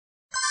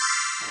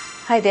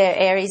Hi there,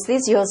 Aries.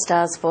 These are your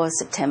stars for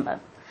September.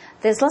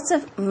 There's lots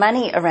of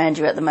money around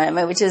you at the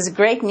moment, which is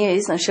great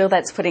news. I'm sure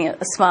that's putting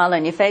a smile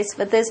on your face,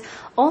 but there's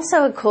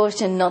also a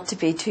caution not to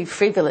be too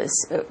frivolous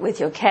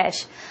with your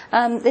cash.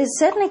 There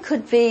certainly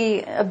could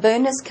be a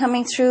bonus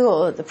coming through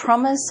or the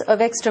promise of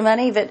extra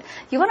money, but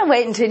you want to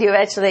wait until you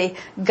actually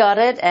got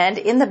it and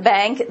in the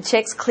bank,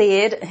 checks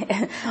cleared,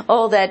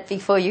 all that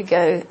before you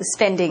go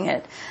spending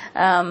it.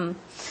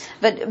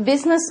 But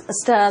business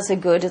stars are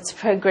good. It's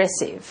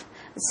progressive.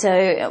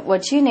 So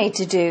what you need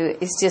to do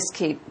is just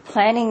keep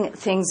planning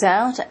things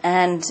out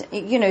and,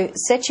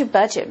 set your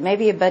budget.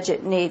 Maybe your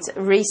budget needs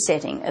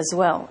resetting as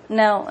well.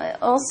 Now,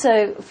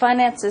 also,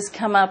 finances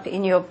come up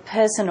in your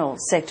personal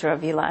sector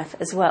of your life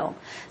as well.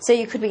 So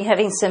you could be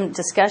having some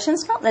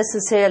discussions, not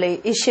necessarily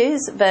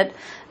issues, but,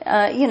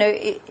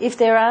 if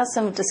there are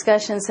some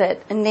discussions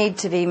that need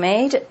to be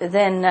made,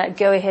 then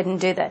go ahead and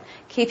do that.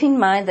 Keep in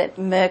mind that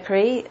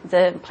Mercury,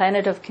 the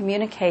planet of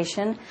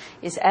communication,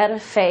 is out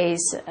of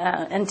phase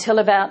until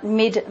about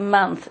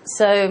mid-month.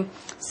 So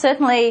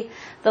certainly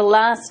the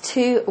last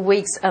 2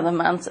 weeks of the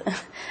month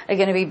are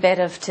going to be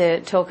better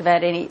to talk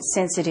about any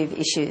sensitive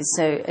issues.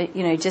 So,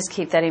 just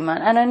keep that in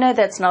mind. And I know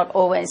that's not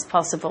always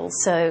possible.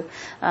 So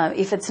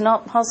if it's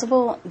not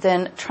possible,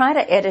 then try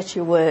to edit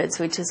your words,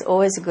 which is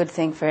always a good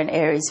thing for an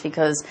Aries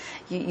because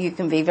you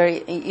can be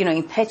very,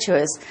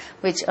 impetuous,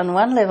 which on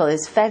one level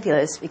is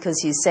fabulous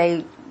because you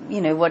say,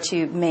 what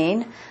you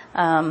mean.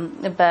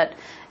 But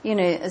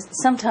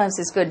sometimes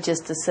it's good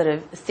just to sort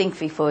of think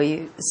before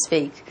you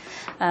speak.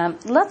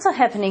 Lots are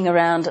happening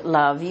around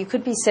love. You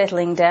could be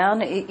settling down.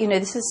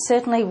 This is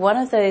certainly one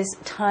of those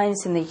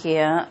times in the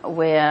year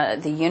where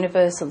the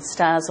universe or the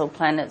stars or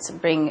planets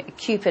bring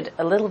Cupid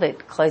a little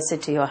bit closer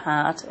to your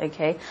heart,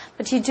 okay?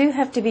 But you do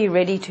have to be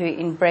ready to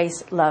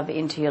embrace love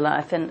into your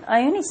life. And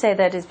I only say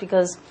that is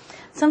because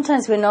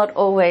sometimes we're not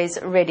always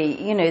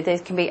ready. There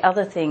can be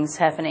other things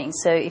happening.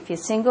 So if you're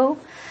single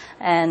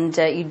and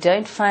you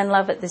don't find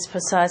love at this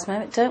precise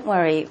moment, don't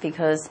worry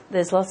because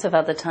there's lots of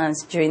other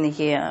times during the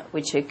year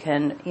which you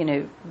can,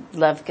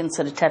 love can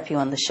sort of tap you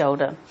on the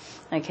shoulder.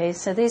 Okay,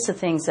 so these are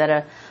things that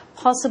are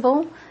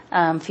possible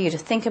for you to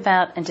think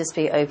about and just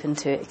be open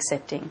to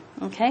accepting.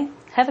 Okay,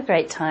 have a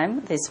great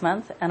time this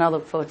month and I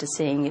look forward to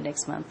seeing you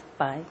next month.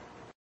 Bye.